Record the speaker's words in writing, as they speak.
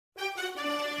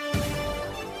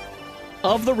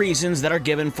Of the reasons that are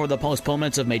given for the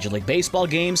postponements of Major League Baseball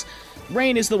games,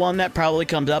 rain is the one that probably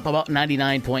comes up about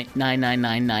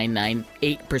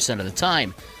 99.999998% of the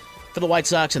time. For the White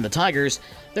Sox and the Tigers,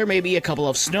 there may be a couple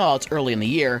of snowouts early in the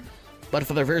year, but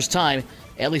for the first time,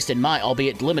 at least in my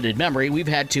albeit limited memory, we've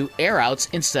had 2 airouts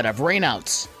instead of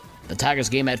rainouts. The Tigers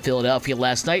game at Philadelphia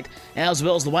last night, as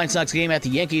well as the White Sox game at the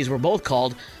Yankees, were both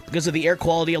called because of the air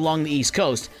quality along the East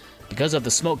Coast, because of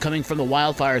the smoke coming from the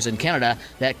wildfires in Canada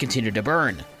that continued to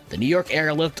burn. The New York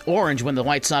area looked orange when the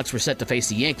White Sox were set to face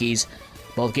the Yankees.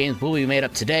 Both games will be made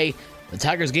up today. The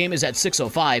Tigers game is at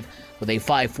 6:05 with a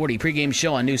 5:40 pregame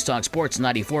show on News Talk Sports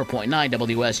 94.9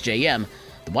 WSJM.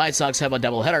 The White Sox have a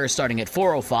doubleheader starting at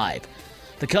 4:05.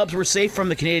 The Cubs were safe from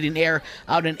the Canadian air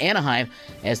out in Anaheim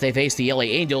as they faced the LA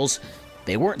Angels.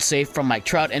 They weren't safe from Mike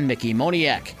Trout and Miguel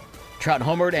Amaya. Trout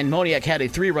homered and Moniak had a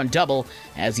 3-run double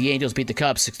as the Angels beat the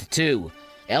Cubs 6-2.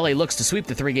 LA looks to sweep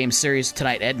the 3-game series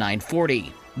tonight at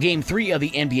 9:40. Game 3 of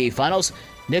the NBA Finals,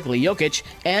 Nikola Jokic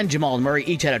and Jamal Murray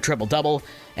each had a triple-double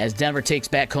as Denver takes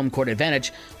back home court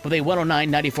advantage with a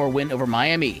 109-94 win over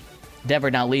Miami. Denver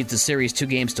now leads the series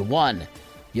 2-1.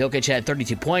 Jokic had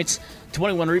 32 points,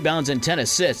 21 rebounds, and 10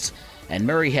 assists, and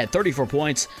Murray had 34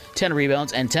 points, 10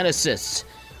 rebounds, and 10 assists.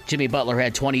 Jimmy Butler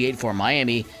had 28 for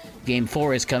Miami. Game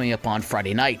 4 is coming up on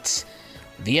Friday night.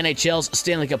 The NHL's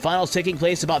Stanley Cup Finals, taking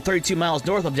place about 32 miles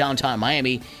north of downtown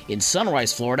Miami in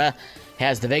Sunrise, Florida,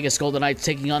 has the Vegas Golden Knights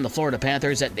taking on the Florida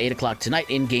Panthers at 8 o'clock tonight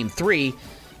in Game 3.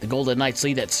 The Golden Knights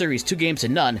lead that series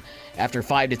 2-0 after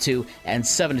 5-2 and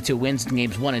 7-2 wins in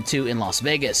Games 1 and 2 in Las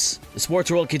Vegas. The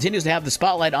sports world continues to have the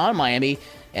spotlight on Miami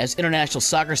as international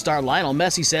soccer star Lionel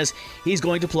Messi says he's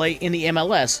going to play in the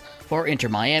MLS for Inter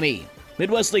Miami.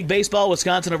 Midwest League Baseball,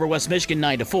 Wisconsin over West Michigan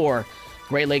 9-4.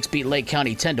 Great Lakes beat Lake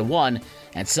County 10-1,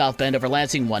 and South Bend over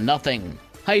Lansing 1-0.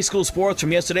 High school sports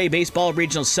from yesterday, baseball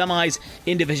regional semis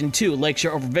in Division 2,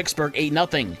 Lakeshore over Vicksburg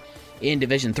 8-0. In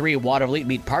Division 3, Watervliet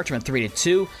beat Parchment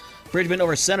 3-2. Bridgman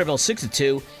over Centerville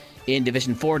 6-2. In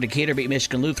Division 4, Decatur beat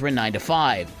Michigan Lutheran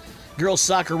 9-5. Girls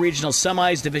soccer regional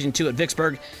semis, Division 2 at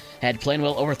Vicksburg had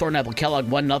Plainwell over Thornapple Kellogg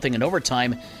 1-0 in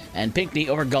overtime, and Pinckney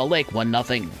over Gull Lake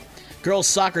 1-0. Girls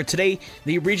soccer today,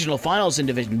 the regional finals in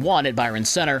Division 1 at Byron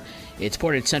Center. It's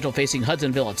Portage Central facing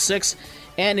Hudsonville at 6.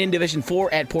 And in Division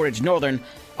 4 at Portage Northern,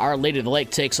 Our Lady of the Lake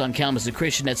takes on Kalamazoo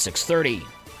Christian at 6:30.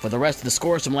 For the rest of the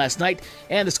scores from last night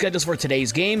and the schedules for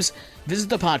today's games, visit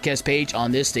the podcast page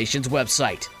on this station's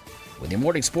website. With your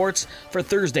morning sports for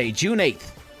Thursday, June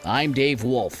 8th, I'm Dave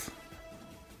Wolf.